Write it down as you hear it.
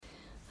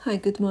Hi,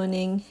 good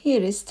morning.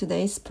 Here is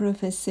today's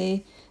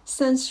prophecy.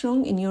 Stand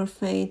strong in your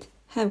faith.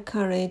 Have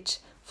courage,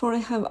 for I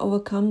have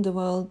overcome the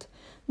world.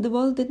 The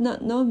world did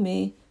not know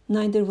me,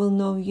 neither will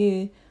know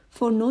you,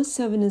 for no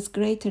servant is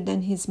greater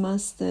than his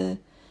master.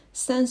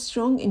 Stand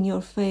strong in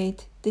your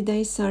faith. The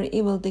days are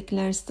evil,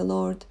 declares the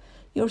Lord.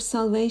 Your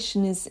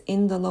salvation is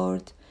in the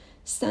Lord.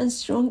 Stand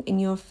strong in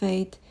your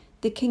faith.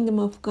 The kingdom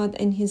of God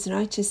and his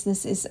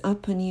righteousness is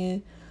upon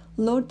you.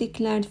 Lord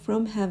declared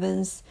from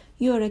heavens,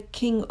 you are a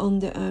king on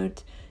the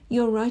earth.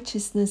 Your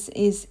righteousness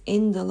is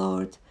in the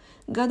Lord.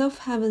 God of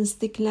heavens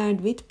declared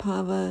with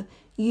power,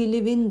 you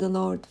live in the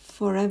Lord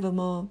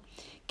forevermore.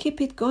 Keep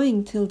it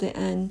going till the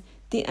end.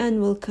 The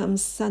end will come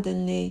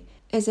suddenly,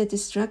 as a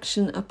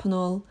destruction upon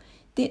all.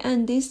 The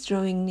end is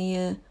drawing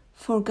near,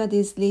 for God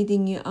is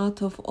leading you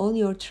out of all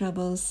your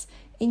troubles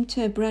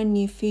into a brand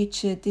new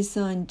future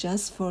designed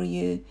just for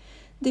you.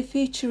 The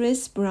future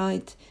is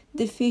bright.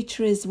 The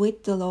future is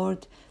with the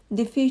Lord.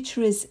 The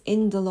future is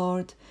in the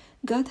Lord.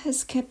 God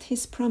has kept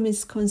his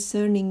promise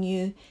concerning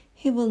you.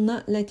 He will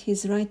not let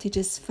his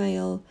righteous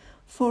fail,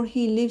 for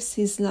he lives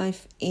his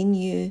life in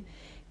you.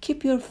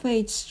 Keep your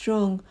faith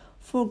strong,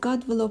 for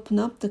God will open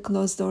up the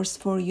closed doors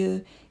for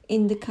you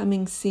in the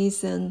coming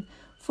season.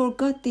 For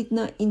God did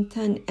not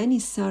intend any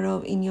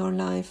sorrow in your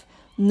life,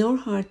 nor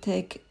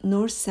heartache,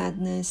 nor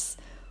sadness,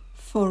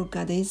 for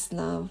God is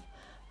love.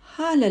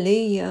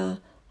 Hallelujah!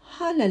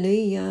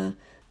 Hallelujah!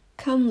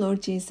 Come,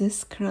 Lord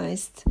Jesus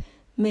Christ.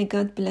 May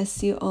God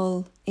bless you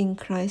all in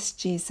Christ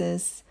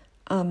Jesus.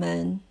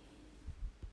 Amen.